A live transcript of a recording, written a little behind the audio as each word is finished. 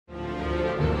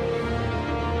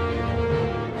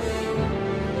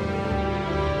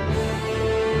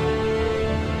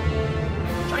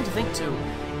too.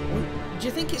 Do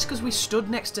you think it's because we stood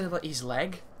next to like, his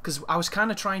leg? Because I was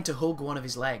kind of trying to hug one of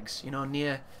his legs, you know,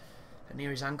 near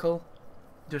his ankle,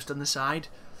 just on the side.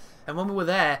 And when we were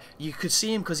there, you could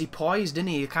see him because he poised, didn't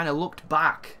he? He kind of looked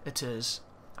back at us.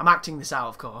 I'm acting this out,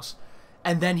 of course.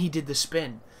 And then he did the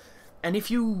spin. And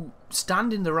if you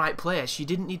stand in the right place, you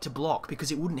didn't need to block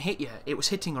because it wouldn't hit you. It was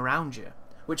hitting around you.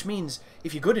 Which means,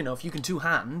 if you're good enough, you can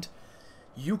two-hand.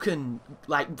 You can,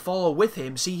 like, follow with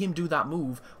him, see him do that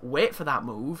move, wait for that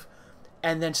move,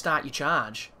 and then start your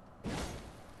charge.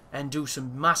 And do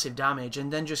some massive damage,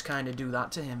 and then just kind of do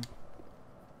that to him.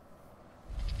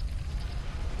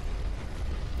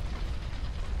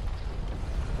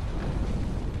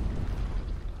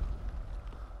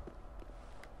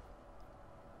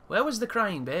 Where was the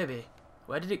crying baby?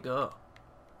 Where did it go?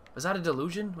 Was that a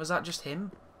delusion? Was that just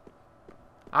him?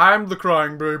 I'm the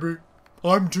crying baby.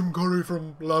 I'm Jim Curry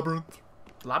from Labyrinth.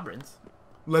 Labyrinth?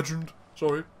 Legend,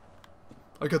 sorry.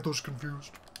 I get those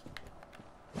confused.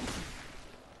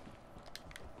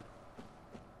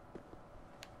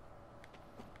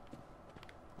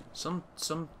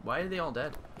 Why are they all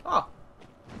dead? Oh!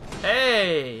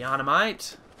 Hey,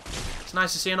 Animite! It's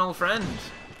nice to see an old friend.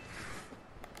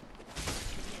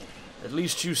 At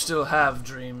least you still have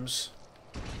dreams.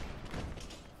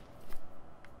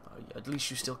 At least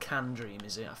you still can dream,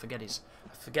 is it? I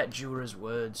forget Jura's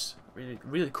words.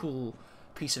 Really cool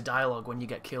piece of dialogue when you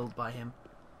get killed by him.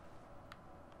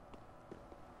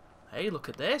 Hey, look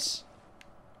at this.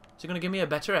 Is he going to give me a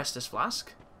better Estus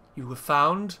flask? You have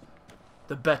found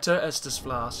the better Estus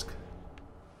flask.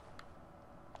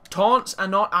 Taunts are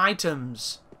not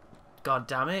items. God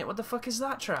damn it. What the fuck is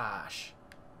that trash?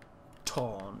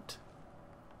 Taunt.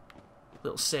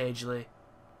 Little sagely.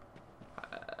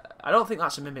 I don't think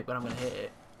that's a mimic, but I'm going to hit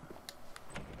it.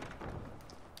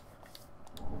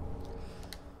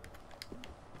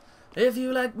 If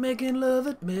you like making love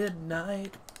at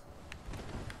midnight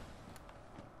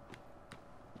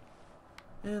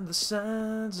in the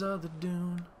sands of the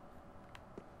dune.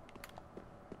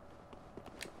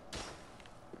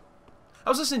 I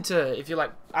was listening to, if you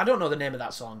like, I don't know the name of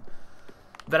that song,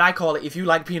 but I call it If You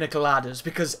Like Pina Coladas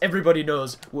because everybody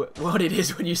knows what it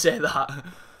is when you say that.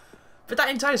 But that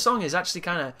entire song is actually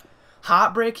kind of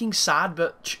heartbreaking, sad,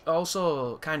 but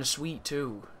also kind of sweet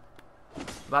too.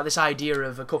 About this idea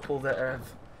of a couple that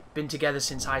have been together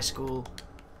since high school,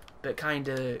 but kind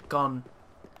of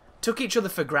took each other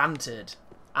for granted,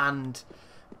 and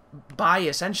by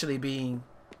essentially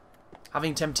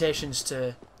having temptations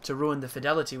to ruin the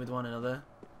fidelity with one another,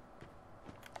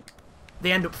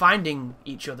 they end up finding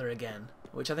each other again,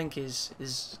 which I think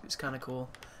is kind of cool.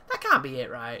 That can't be it,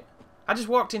 right? I just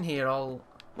walked in here all...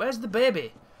 Where's the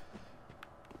baby?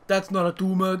 That's not a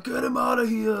tumor. Get him out of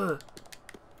here.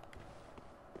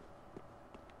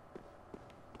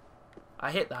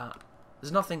 I hit that.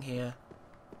 There's nothing here.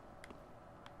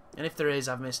 And if there is,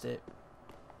 I've missed it.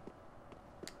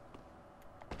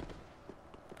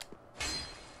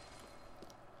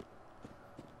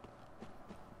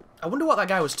 I wonder what that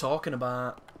guy was talking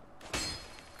about.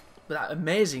 But that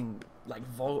amazing, like,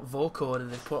 vocoder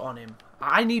they put on him.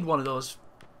 I need one of those.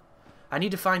 I need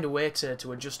to find a way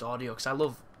to adjust audio, because I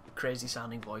love crazy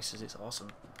sounding voices. It's awesome.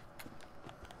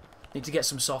 Need to get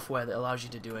some software that allows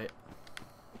you to do it.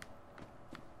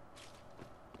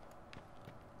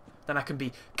 Then I can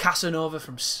be Casanova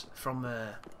from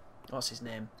what's his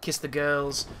name? Kiss the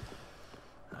Girls.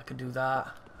 I can do that.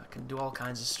 I can do all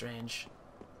kinds of strange.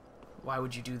 Why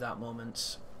would you do that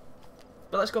moments?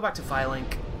 But let's go back to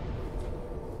Firelink.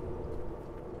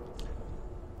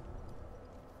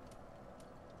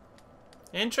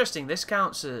 Interesting, this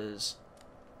counts as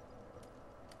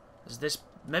this.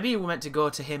 Maybe you were meant to go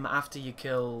to him after you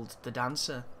killed the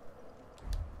dancer.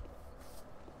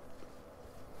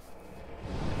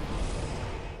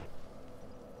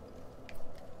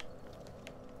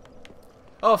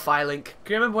 Oh, Firelink.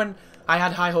 Can you remember when I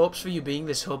had high hopes for you being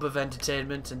this hub of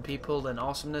entertainment and people and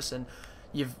awesomeness, and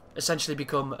you've essentially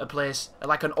become a place,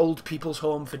 like an old people's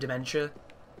home for dementia?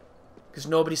 Because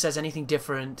nobody says anything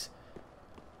different.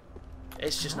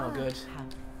 It's just not good.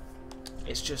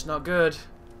 It's just not good.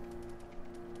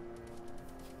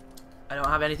 I don't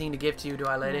have anything to give to you, do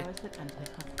I, lady?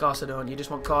 Of course I don't. You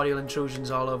just want cordial intrusions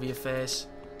all over your face.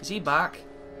 Is he back?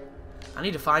 I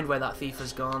need to find where that thief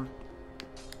has gone.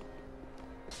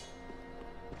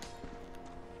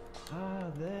 Ah,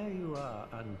 there you are,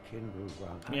 unkindled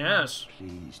one. Yes. I'm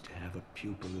pleased to have a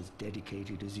pupil as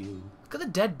dedicated as you. Look at the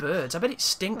dead birds. I bet it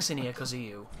stinks in here because of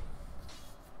you.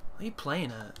 What are you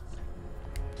playing at?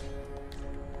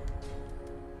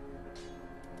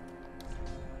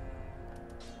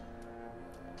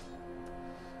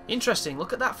 Interesting,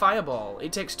 look at that fireball.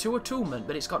 It takes 2 attunement,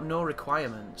 but it's got no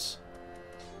requirements.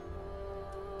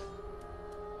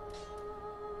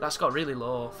 That's got really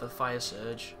low for fire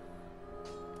surge.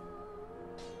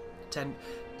 10.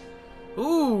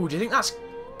 Ooh, do you think that's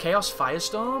Chaos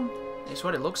Firestorm? It's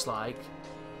what it looks like.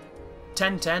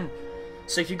 10-10.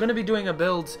 So if you're going to be doing a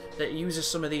build that uses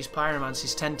some of these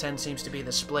pyromancies, 10-10 seems to be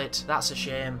the split. That's a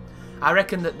shame. I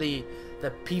reckon that the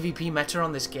PvP meta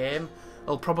on this game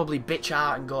will probably bitch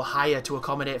out and go higher to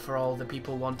accommodate for all the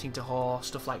people wanting to whore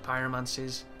stuff like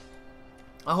pyromancies.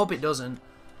 I hope it doesn't.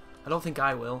 I don't think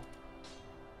I will.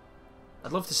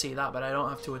 I'd love to see that, but I don't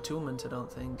have 2 attunement, I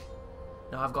don't think.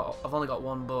 No, I've only got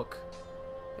 1 book.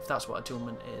 If that's what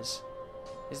attunement is.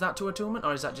 Is that 2 attunement,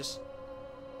 or is that just...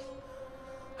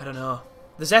 I don't know.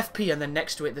 There's FP, and then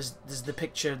next to it there's the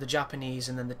picture, the Japanese,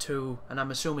 and then the 2, and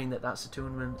I'm assuming that that's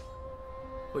attunement.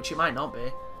 Which it might not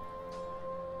be.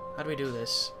 How do we do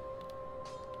this?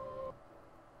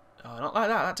 Oh, not like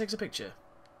that. That takes a picture.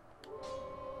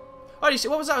 Oh, you see,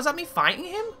 what was that? Was that me fighting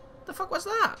him? The fuck was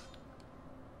that?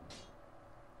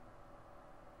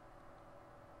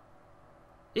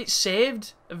 It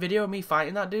saved a video of me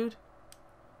fighting that dude.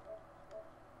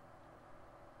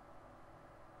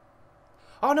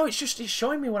 Oh no, it's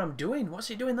showing me what I'm doing. What's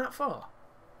he doing that for?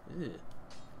 Ugh.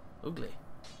 Ugly.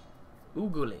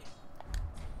 Oogly.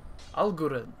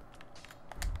 Algorithm.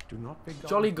 Do not be gone.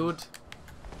 Jolly good.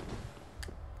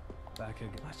 Back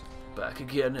again. Back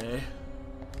again, eh?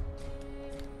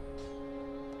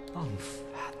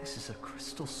 This is a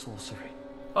crystal sorcery.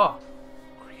 Oh.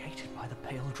 Created by the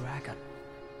Pale Dragon.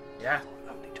 Yeah.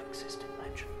 Only to exist in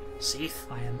legend. Seath.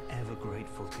 I am ever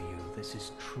grateful to you. This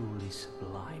is truly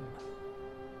sublime.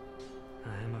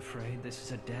 I am afraid this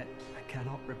is a debt I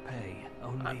cannot repay.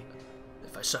 Only...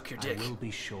 if I suck your dick. I will be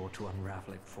sure to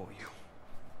unravel it for you.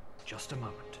 Just a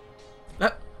moment.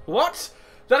 What?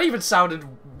 That even sounded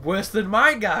worse than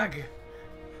my gag.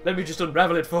 Let me just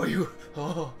unravel it for you.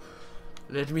 Oh,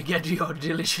 let me get your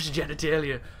delicious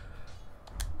genitalia.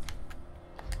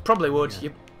 Probably would. Yeah.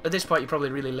 At this point, you're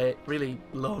probably really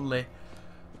lonely.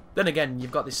 Then again,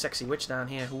 you've got this sexy witch down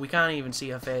here who we can't even see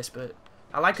her face, but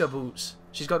I like her boots.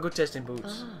 She's got good taste in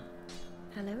boots. Ah,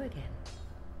 hello again.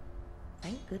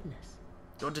 Thank goodness.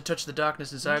 You want to touch the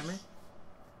darkness inside me? Yes.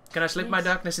 Can I slip my Yes.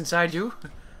 darkness inside you?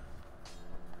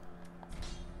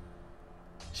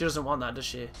 She doesn't want that, does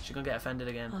she? She's gonna get offended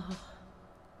again. Oh,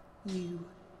 you.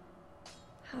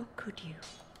 How could you?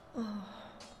 Oh,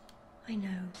 I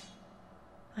know.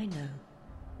 I know.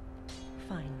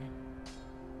 Fine then.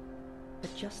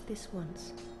 But just this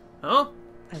once, Oh?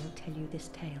 I will tell you this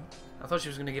tale. I thought she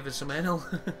was gonna give us some anal.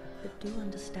 But do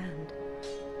understand,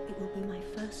 it will be my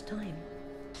first time.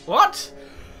 What?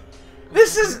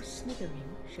 This No is...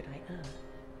 sniggering should I err.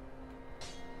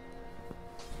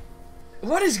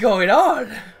 What is going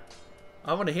on?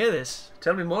 I want to hear this.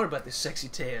 Tell me more about this sexy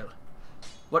tale.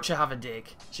 Watch her have a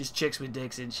dick. She's chicks with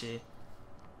dicks, isn't she?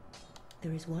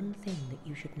 There is one thing that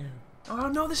you should know. Oh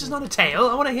no, this is not a tale.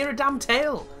 I want to hear a damn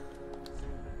tale.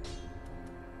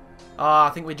 Oh, I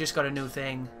think we just got a new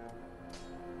thing.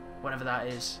 Whatever that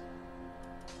is.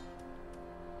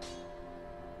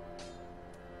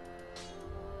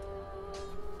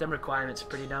 Them requirements are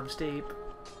pretty damn steep.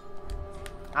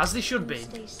 As they should be.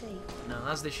 Stay safe. No,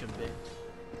 as they should be.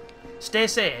 Stay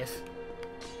safe.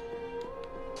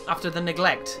 After the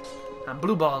neglect. And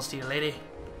blue balls to you, lady.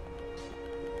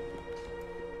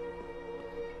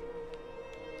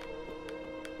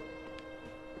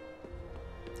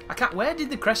 I can't... Where did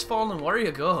the crestfallen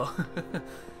warrior go?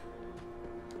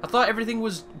 I thought everything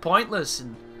was pointless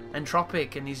and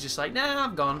entropic, and he's just like, nah,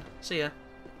 I've gone. See ya.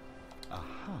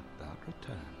 Aha, thou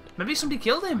returned. Maybe somebody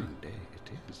killed him. Fine day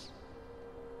it is.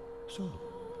 So,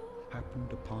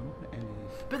 happened upon any...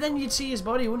 But then you'd see his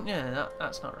body, wouldn't you?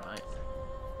 That's not right.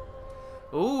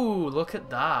 Ooh, look at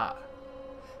that.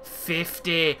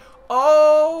 50.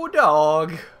 Oh,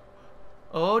 dog.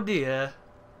 Oh, dear.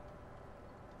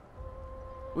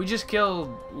 We just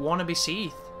killed Wannabe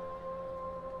Seath.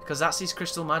 Because that's his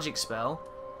crystal magic spell.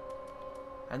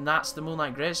 And that's the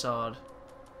Moonlight Greatsword.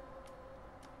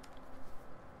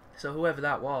 So whoever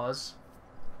that was...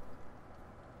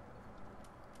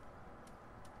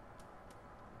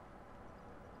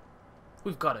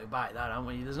 We've got to buy that, haven't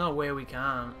we? There's no way we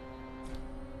can't.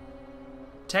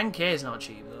 10k is not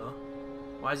cheap, though.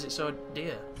 Why is it so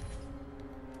dear?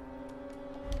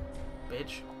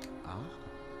 Bitch. Ah,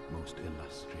 most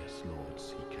illustrious Lord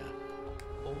Seeker.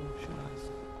 Or should I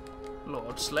say...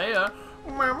 Lord Slayer.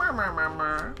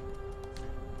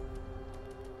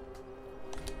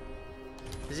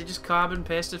 Is it just carbon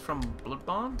pasted from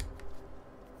Bloodborne?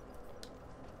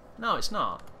 No, it's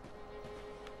not.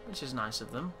 which is nice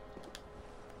of them.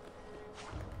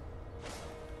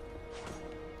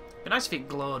 It'd be nice if it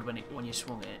glowed when you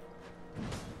swung it.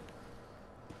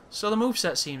 So the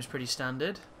moveset seems pretty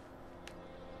standard.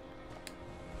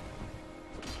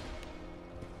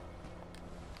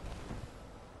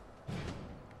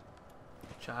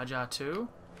 Charge R2.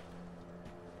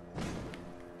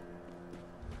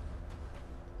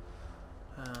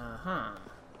 Uh-huh.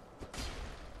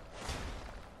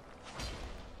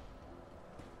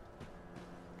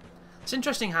 It's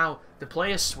interesting how the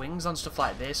player's swings on stuff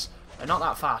like this are not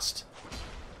that fast.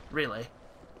 Really.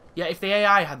 Yeah, if the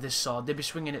AI had this sword, they'd be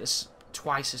swinging it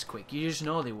twice as quick. You just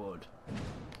know they would.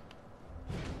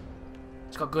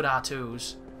 It's got good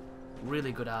R2s.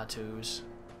 Really good R2s.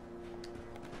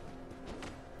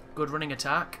 Good running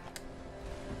attack.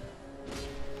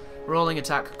 Rolling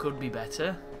attack could be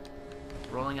better.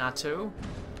 Rolling R2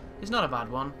 is not a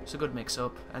bad one. It's a good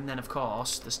mix-up. And then, of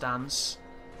course, the stance.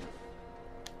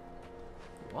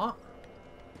 What?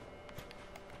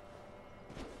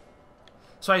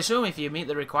 So I assume if you meet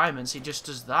the requirements, he just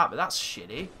does that, but that's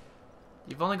shitty.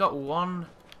 You've only got one...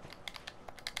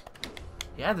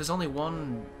 Yeah, there's only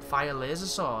one fire laser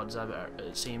swords,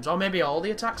 it seems. Or maybe all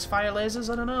the attacks fire lasers,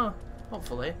 I don't know.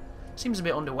 Hopefully. Seems a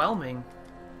bit underwhelming.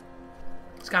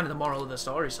 It's kind of the moral of the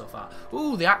story so far.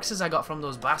 Ooh, the axes I got from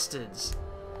those bastards.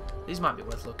 These might be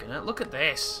worth looking at. Look at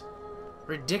this.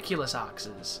 Ridiculous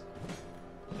axes.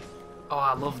 Oh,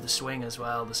 I love the swing as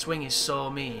well. The swing is so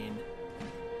mean.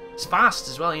 It's fast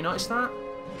as well, you notice that?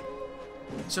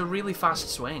 It's a really fast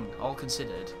swing, all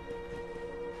considered.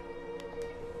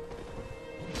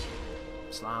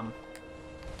 Slam.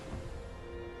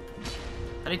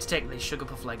 I need to take these sugar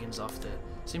puff leggings off. They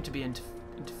seem to be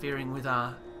interfering with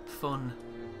our fun.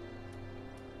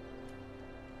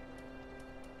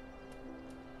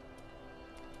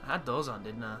 I had those on,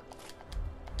 didn't I?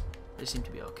 They seem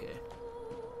to be okay.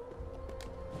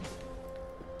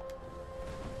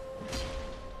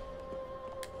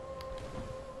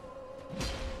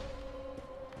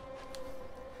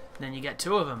 Then you get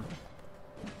two of them.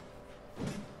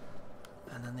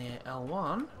 And then the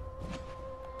L1.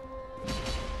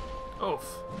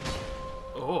 Oof.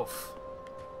 Oof.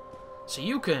 So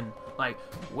you can, like,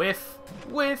 whiff,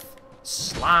 whiff,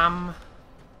 slam.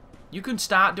 You can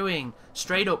start doing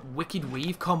straight up wicked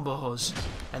weave combos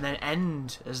and then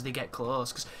end as they get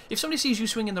close. Because if somebody sees you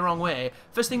swinging the wrong way,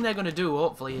 first thing they're going to do,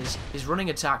 hopefully, is running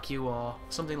attack you or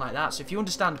something like that. So if you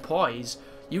understand poise,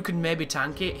 you can maybe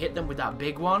tank it, hit them with that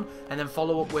big one, and then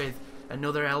follow up with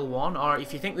another L1. Or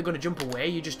if you think they're going to jump away,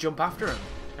 you just jump after them,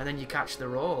 and then you catch the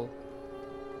roll.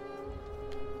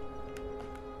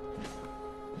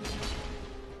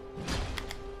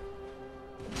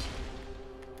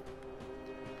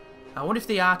 I wonder if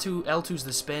the L2's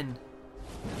the spin.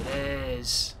 It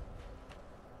is.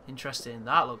 Interesting.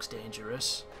 That looks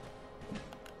dangerous.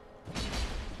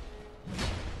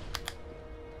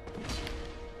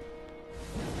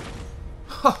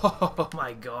 Oh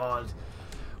my god.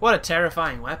 What a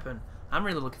terrifying weapon. I'm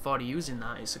really looking forward to using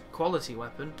that. It's a quality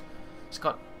weapon. It's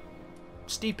got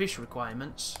steepish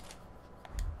requirements,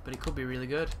 but it could be really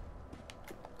good.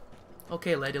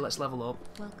 Okay, lady, let's level up.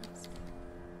 Welcome.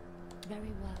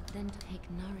 Very well, then take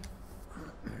nourish.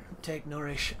 Take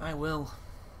nourish, I will.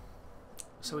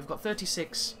 So we've got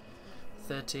 36,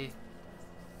 30. We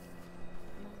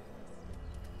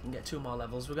can get 2 more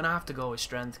levels. We're going to have to go with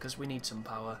strength because we need some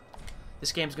power.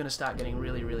 This game's going to start getting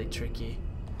really, really tricky.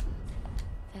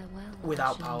 Farewell,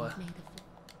 without power.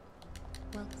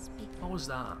 Well, speak. What was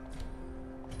that?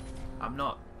 I'm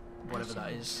not... whatever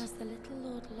that is. Does the little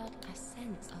Lord love a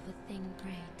sense of a thing,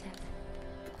 pray tell?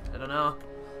 I don't know.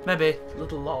 Maybe.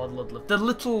 Little Lord, Ludlove. The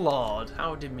Little Lord.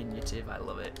 How diminutive. I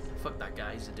love it. Fuck that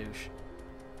guy. He's a douche.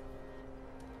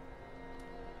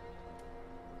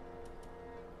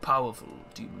 Powerful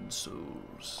demon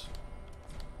souls.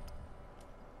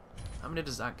 How many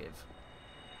does that give?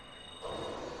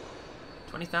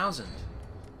 20,000.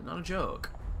 Not a joke.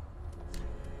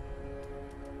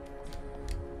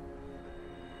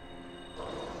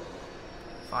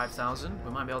 $5,000.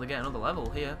 We might be able to get another level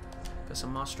here. Get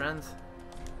some more strength.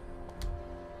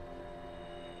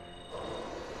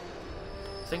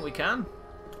 I think we can.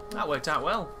 That worked out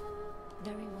well.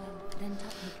 Very well. Then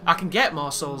I can get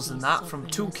more souls than that from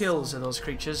 2 kills of those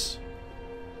creatures.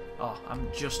 Oh, I'm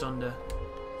just under.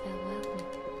 Farewell.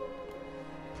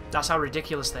 That's how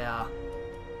ridiculous they are.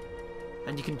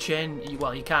 And you can chain...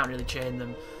 well, you can't really chain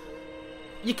them.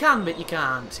 You can, but you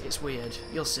can't. It's weird.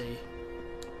 You'll see.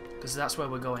 Because that's where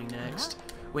we're going next.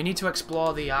 We need to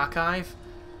explore the archive.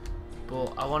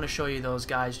 But I want to show you those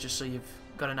guys just so you've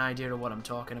got an idea of what I'm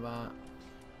talking about.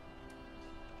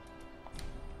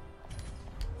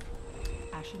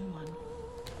 Ashen One.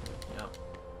 Yeah.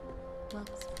 Well,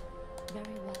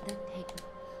 very well. Then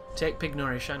Take Pig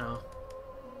Nourish, I know.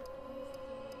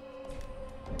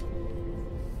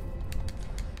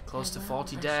 Close to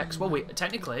 40 decks. Well,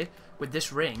 technically, with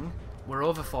this ring, we're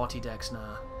over 40 decks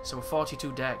now. So we're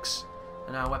 42 decks,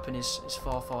 and our weapon is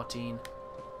 414.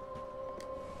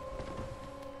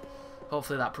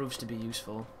 Hopefully that proves to be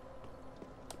useful.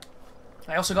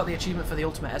 I also got the achievement for the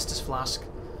Ultimate Estus Flask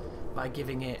by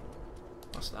giving it...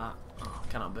 What's that? Oh,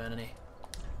 cannot burn any.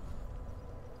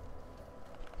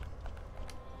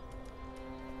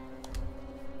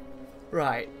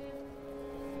 Right.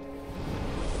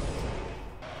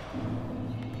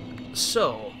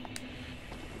 So,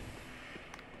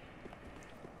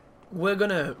 we're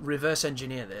gonna reverse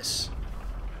engineer this.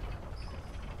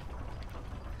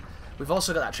 We've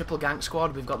also got that triple gank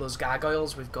squad, we've got those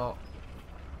gargoyles, we've got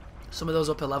some of those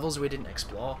upper levels we didn't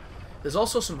explore. There's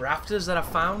also some rafters that I've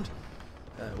found,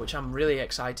 which I'm really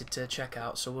excited to check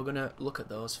out, so we're gonna look at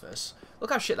those first.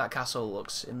 Look how shit that castle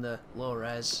looks in the low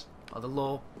res, or the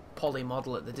low poly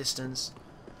model at the distance.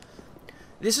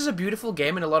 This is a beautiful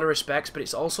game in a lot of respects, but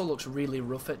it also looks really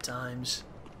rough at times.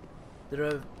 There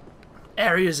are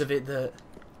areas of it that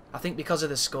I think because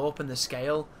of the scope and the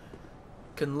scale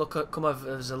can come off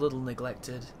as a little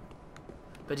neglected.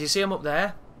 But do you see him up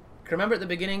there? Can you remember at the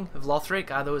beginning of Lothric,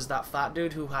 there was that fat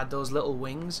dude who had those little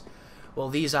wings? Well,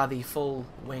 these are the full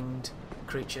winged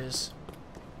creatures.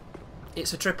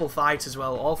 It's a triple fight as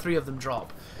well. All three of them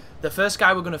drop. The first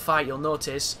guy we're going to fight, you'll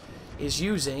notice, is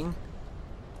using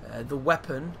the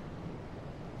weapon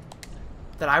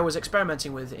that I was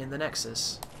experimenting with in the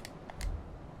Nexus.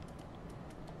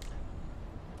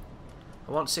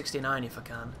 I want 69 if I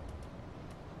can.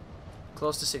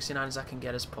 Close to 69 as I can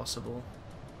get as possible.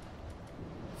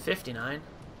 59.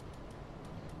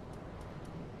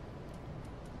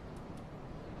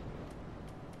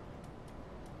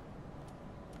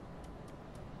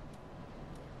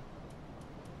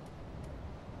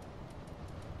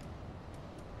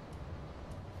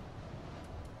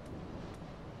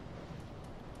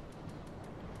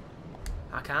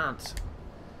 I can't. So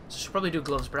I should probably do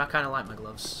gloves, but I kind of like my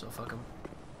gloves, so fuck them.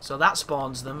 So that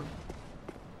spawns them.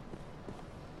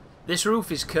 This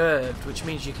roof is curved, which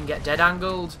means you can get dead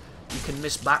angled, you can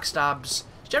miss backstabs.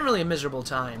 It's generally a miserable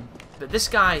time. But this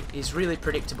guy is really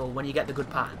predictable when you get the good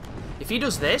pattern. If he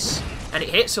does this, and it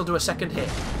hits, he'll do a second hit.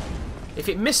 If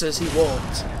it misses, he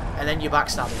won't, and then you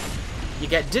backstab him. You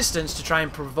get distance to try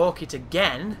and provoke it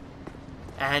again,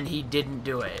 and he didn't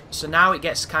do it. So now it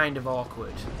gets kind of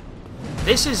awkward.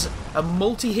 This is a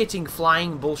multi-hitting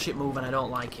flying bullshit move and I don't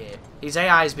like it. His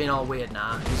AI's been all weird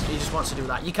now. He just wants to do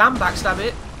that. You can backstab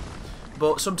it,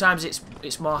 but sometimes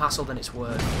it's more hassle than it's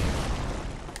worth.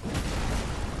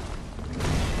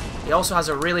 He also has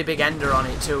a really big ender on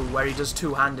it too, where he does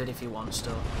two-handed if he wants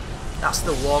to. That's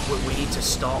the warg that we need to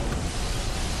stop.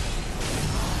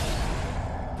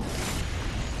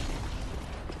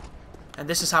 And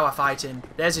this is how I fight him.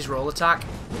 There's his roll attack.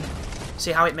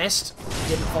 See how it missed? He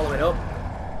didn't follow it up.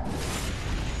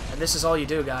 And this is all you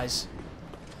do, guys.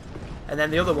 And then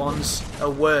the other ones are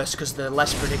worse because they're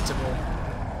less predictable.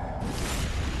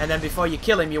 And then before you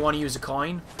kill him, you want to use a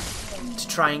coin to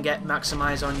try and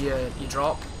maximize on your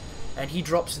drop. And he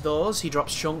drops those. He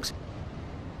drops chunks.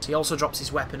 He also drops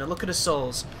his weapon. And look at his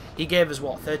souls. He gave us,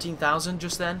 what, 13,000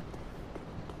 just then?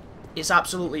 It's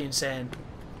absolutely insane.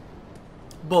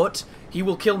 But he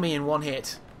will kill me in one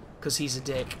hit because he's a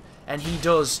dick. And he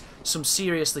does some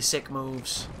seriously sick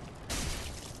moves.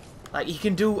 Like, he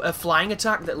can do a flying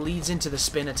attack that leads into the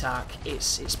spin attack.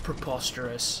 It's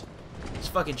preposterous. It's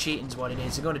fucking cheating's what it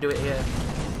is. They're going to do it here.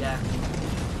 Yeah.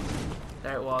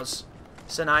 There it was.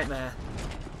 It's a nightmare.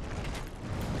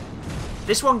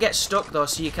 This one gets stuck, though,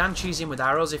 so you can cheese him with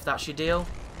arrows if that's your deal.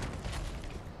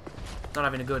 Not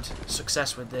having a good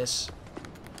success with this.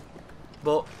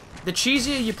 But the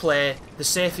cheesier you play, the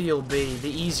safer you'll be, the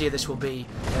easier this will be.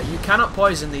 You cannot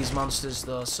poison these monsters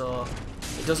though, so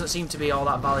it doesn't seem to be all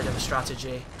that valid of a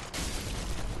strategy.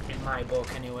 In my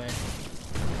book, anyway.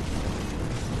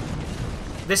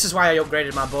 This is why I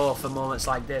upgraded my bow for moments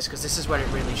like this, because this is where it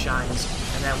really shines.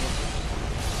 And then we'll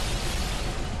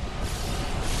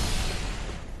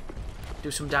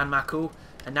do some Dan Maku.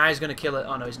 And now he's going to kill it.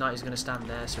 Oh no, he's not. He's going to stand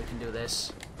there, so we can do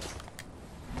this.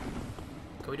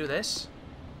 Can we do this?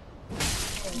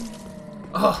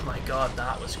 Oh my god,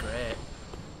 that was great.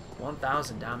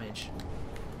 1,000 damage.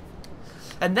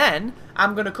 And then,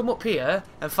 I'm going to come up here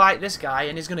and fight this guy,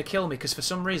 and he's going to kill me, because for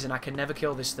some reason I can never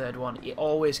kill this third one. It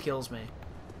always kills me.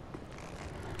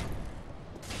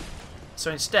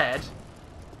 So instead...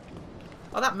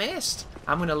 Oh, that missed!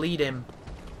 I'm going to lead him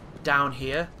down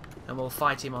here, And we'll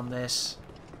fight him on this.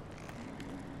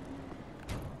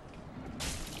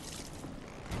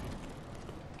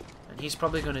 And he's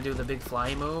probably going to do the big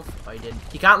fly move. Oh, he did.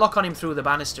 You can't lock on him through the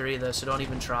banister either, so don't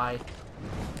even try.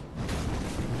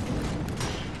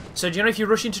 So do you know if you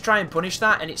rush in to try and punish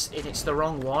that and it's the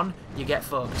wrong one, you get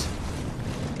fucked.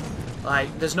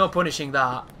 Like, there's no punishing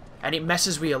that. And it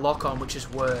messes with your lock on, which is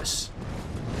worse.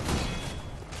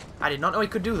 I did not know he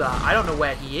could do that. I don't know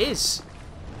where he is.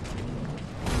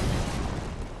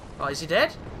 Oh, is he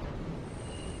dead?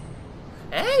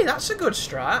 Hey, that's a good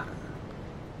strat.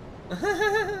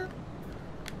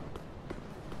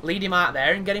 Lead him out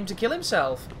there and get him to kill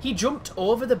himself. He jumped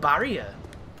over the barrier.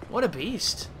 What a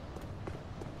beast.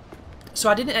 So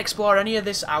I didn't explore any of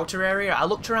this outer area. I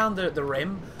looked around the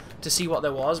rim to see what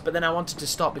there was, but then I wanted to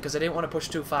stop because I didn't want to push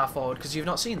too far forward because you've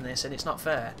not seen this and it's not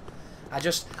fair.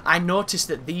 I noticed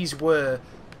that these were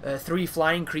 3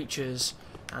 flying creatures,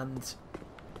 and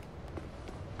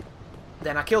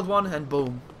then I killed one and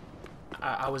boom,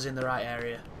 I was in the right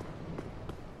area.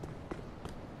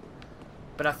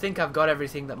 But I think I've got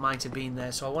everything that might have been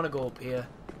there, so I want to go up here,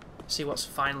 see what's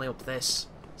finally up this.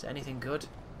 Is there anything good?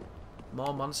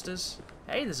 More monsters?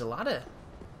 Hey, there's a ladder.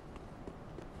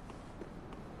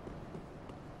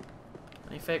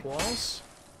 Any fake walls?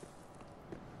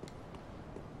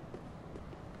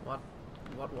 What?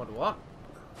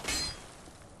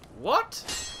 What?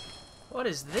 What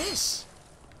is this?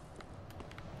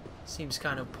 Seems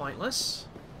kind of pointless.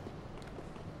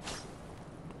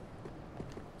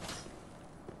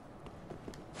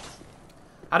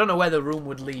 I don't know where the room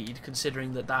would lead,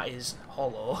 considering that that is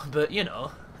hollow, but you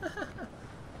know.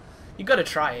 You gotta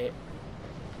try it.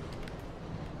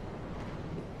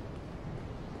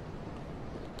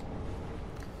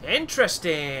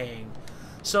 Interesting!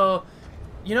 So,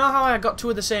 you know how I got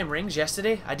 2 of the same rings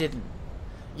yesterday? I didn't.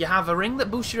 You have a ring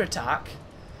that boosts your attack.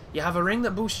 You have a ring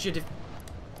that boosts your...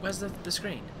 Where's the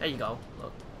screen? There you go.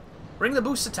 Look. Ring that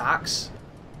boosts attacks.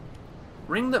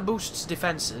 Ring that boosts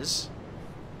defenses.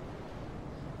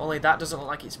 Only that doesn't look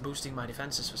like it's boosting my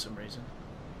defenses for some reason.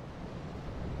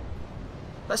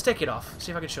 Let's take it off.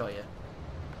 See if I can show you.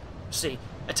 See.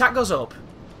 Attack goes up.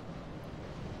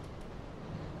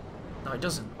 No, it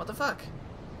doesn't. What the fuck?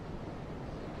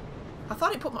 I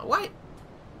thought it put my...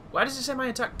 Why does it say my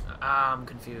attack... Ah, I'm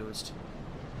confused.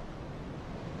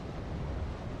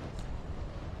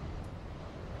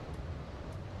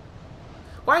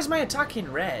 Why is my attack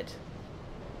in red?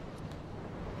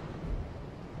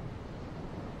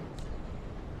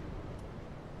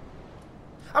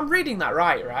 I'm reading that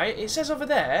right? It says over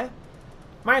there,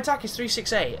 my attack is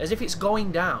 368, as if it's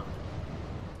going down.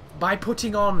 By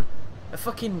putting on a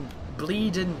fucking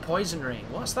bleeding poison ring.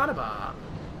 What's that about?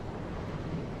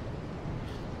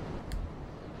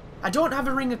 I don't have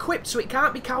a ring equipped, so it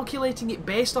can't be calculating it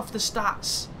based off the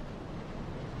stats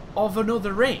of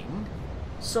another ring.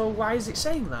 So why is it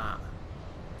saying that?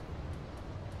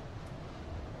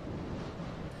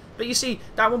 But you see,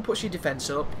 that one puts your defense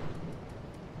up.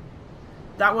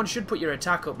 That one should put your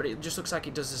attack up, but it just looks like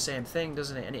it does the same thing,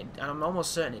 doesn't it? And I'm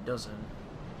almost certain it doesn't.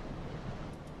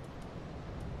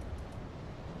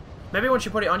 Maybe once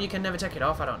you put it on, you can never take it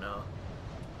off. I don't know.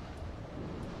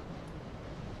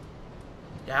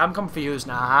 Yeah, I'm confused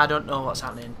now. I don't know what's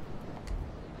happening.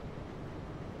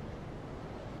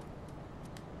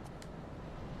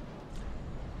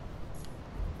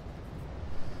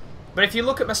 But if you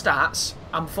look at my stats,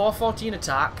 I'm 414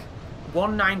 attack,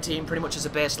 119 pretty much as a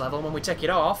base level, and when we take it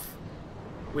off,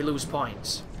 we lose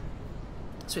points.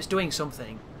 So it's doing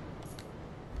something.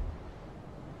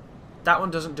 That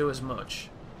one doesn't do as much.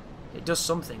 It does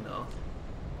something though.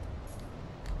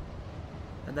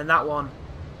 And then that one,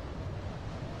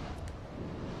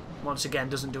 once again,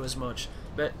 doesn't do as much.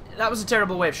 But that was a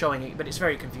terrible way of showing it, but it's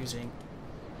very confusing.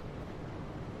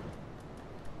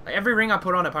 Like, every ring I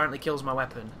put on apparently kills my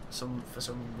weapon for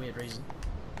some weird reason.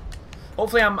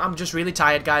 Hopefully I'm just really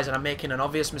tired, guys, and I'm making an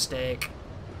obvious mistake.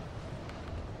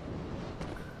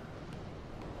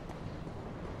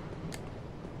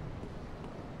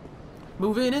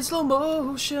 Moving in slow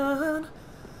motion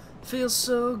feels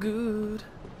so good.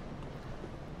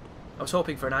 I was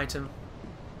hoping for an item.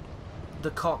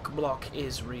 The cock block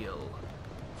is real.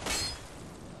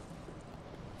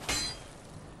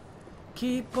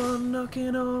 Keep on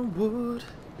knocking on wood.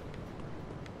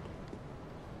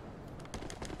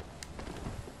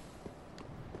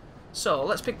 So,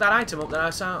 let's pick that item up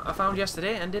that I found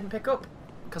yesterday and didn't pick up,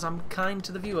 because I'm kind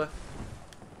to the viewer.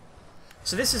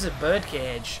 So this is a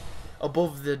birdcage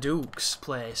above the Duke's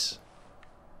place.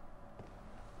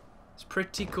 It's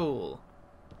pretty cool.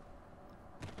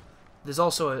 There's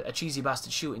also a cheesy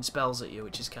bastard shooting spells at you,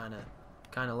 which is kind of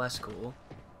kind of less cool.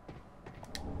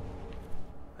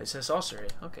 It's a sorcery,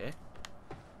 okay.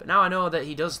 But now I know that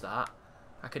he does that,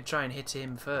 I could try and hit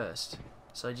him first.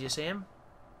 So did you see him?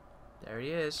 There he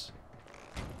is.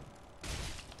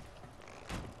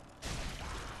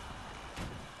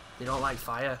 They don't like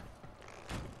fire.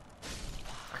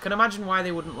 I can imagine why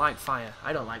they wouldn't like fire.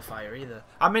 I don't like fire either.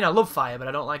 I mean, I love fire, but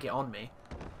I don't like it on me.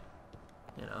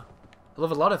 You know. I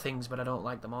love a lot of things, but I don't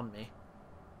like them on me.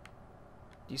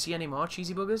 Do you see any more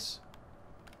cheesy buggers?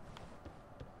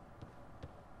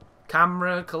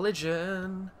 Camera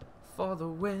collision for the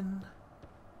win.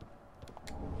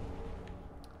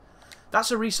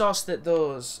 That's a resource that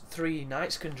those 3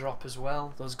 knights can drop as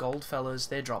well. Those gold fellas,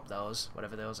 they drop those,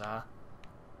 whatever those are.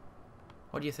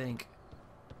 What do you think?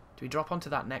 Do we drop onto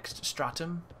that next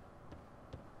stratum?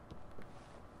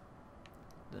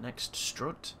 The next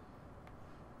strut?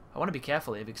 I want to be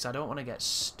careful here because I don't want to get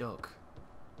stuck.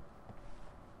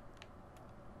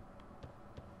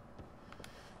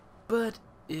 But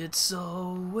it's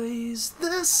always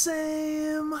the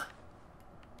same.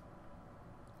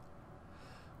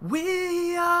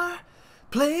 We are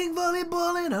playing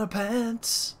volleyball in our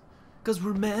pants 'cause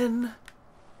we're men.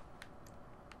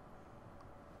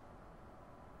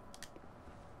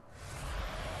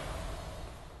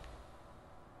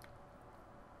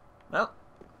 Well,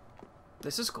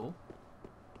 this is cool.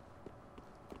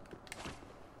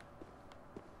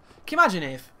 Can you imagine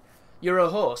if you're a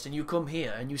host and you come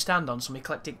here and you stand on some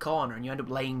eclectic corner and you end up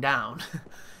laying down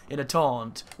in a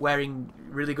taunt wearing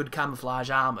really good camouflage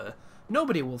armor?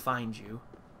 Nobody will find you.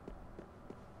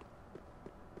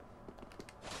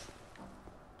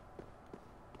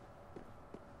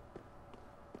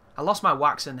 I lost my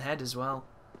waxen head as well.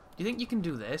 Do you think you can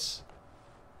do this?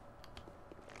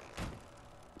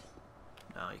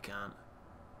 No, you can't.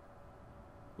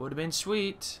 Would have been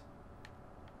sweet.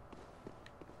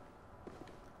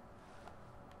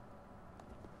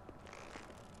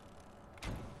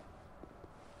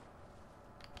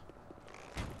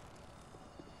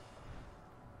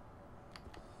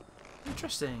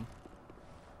 Interesting.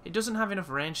 He doesn't have enough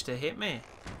range to hit me.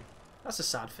 That's a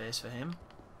sad face for him.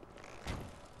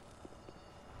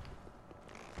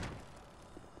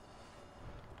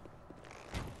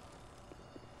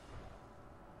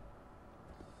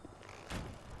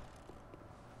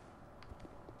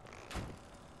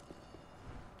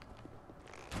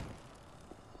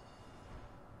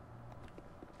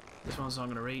 This one's not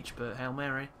going to reach, but Hail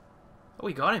Mary. Oh,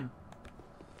 we got him.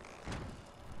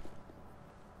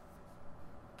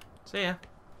 See ya.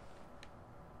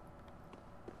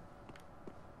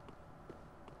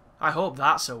 I hope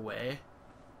that's a way.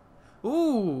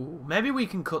 Ooh, maybe we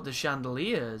can cut the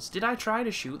chandeliers. Did I try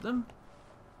to shoot them?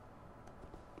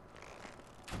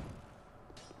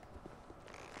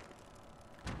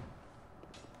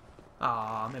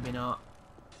 Ah, maybe not.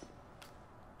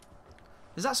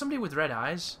 Is that somebody with red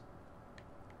eyes?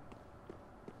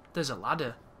 There's a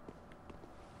ladder.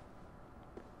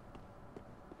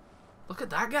 Look at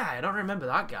that guy. I don't remember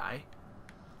that guy.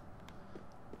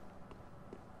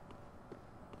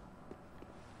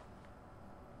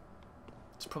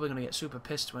 It's probably going to get super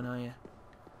pissed when I...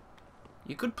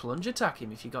 You could plunge attack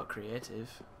him if you got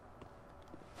creative.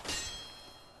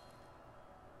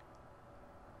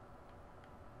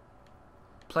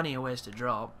 Plenty of ways to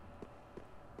drop.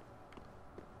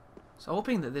 So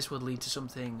hoping that this would lead to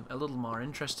something a little more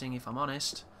interesting, if I'm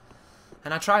honest.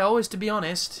 And I try always to be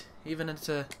honest, even at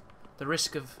the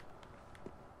risk of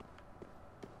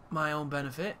my own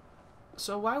benefit.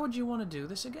 So why would you want to do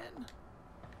this again?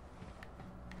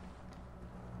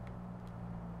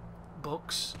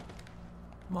 Books.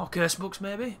 More curse books,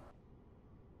 maybe?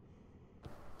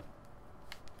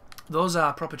 Those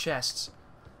are proper chests.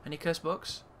 Any curse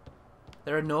books?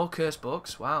 There are no curse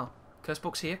books. Wow. Curse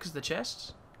books here because the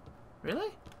chests?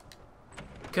 Really?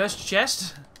 Cursed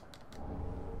chest?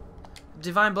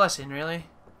 Divine Blessing, really?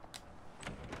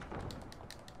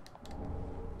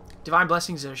 Divine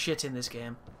Blessings are shit in this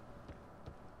game.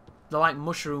 They're like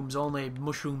mushrooms, only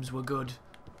mushrooms were good.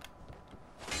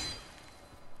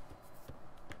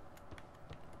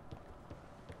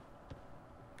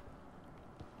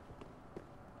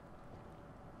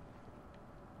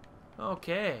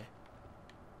 Okay.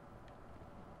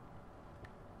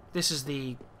 This is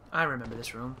the... I remember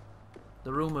this room.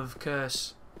 The room of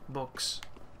curse books.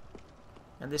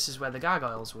 And this is where the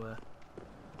gargoyles were.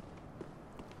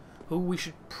 Who we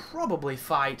should probably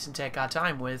fight and take our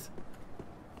time with.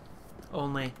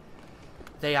 Only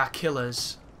they are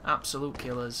killers. Absolute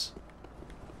killers.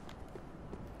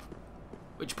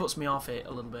 Which puts me off it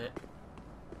a little bit.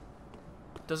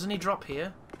 Doesn't he drop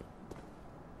here?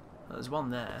 Oh, there's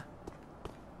one there.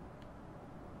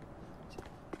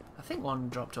 I think one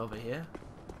dropped over here.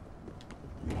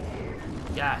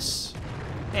 Yes.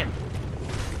 Him.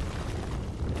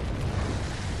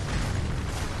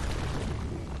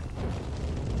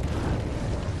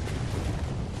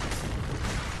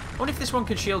 I wonder if this one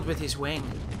can shield with his wing.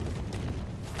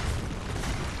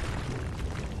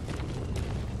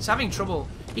 He's having trouble.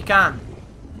 He can.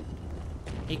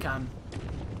 He can.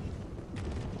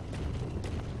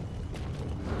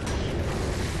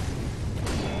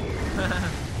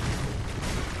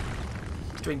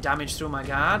 He's doing damage through my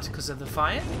guard because of the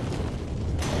fire.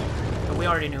 But we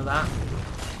already knew that.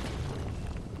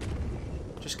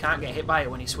 Just can't get hit by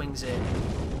it when he swings it.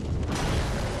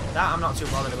 That I'm not too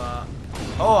bothered about.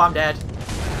 Oh, I'm dead.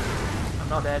 I'm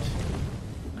not dead.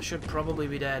 I should probably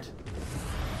be dead.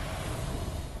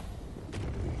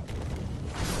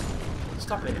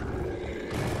 Stop it.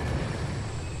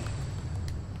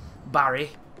 Barry.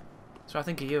 So I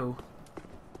think of you.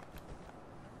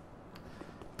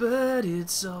 But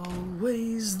it's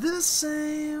always the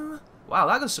same. Wow,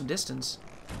 that goes some distance.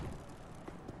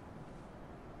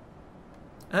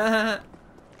 Did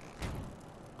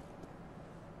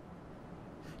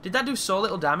that do so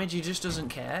little damage he just doesn't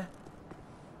care?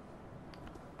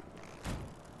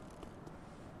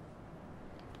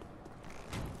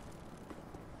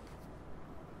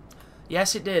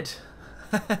 Yes, it did.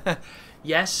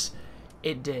 Yes,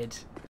 it did.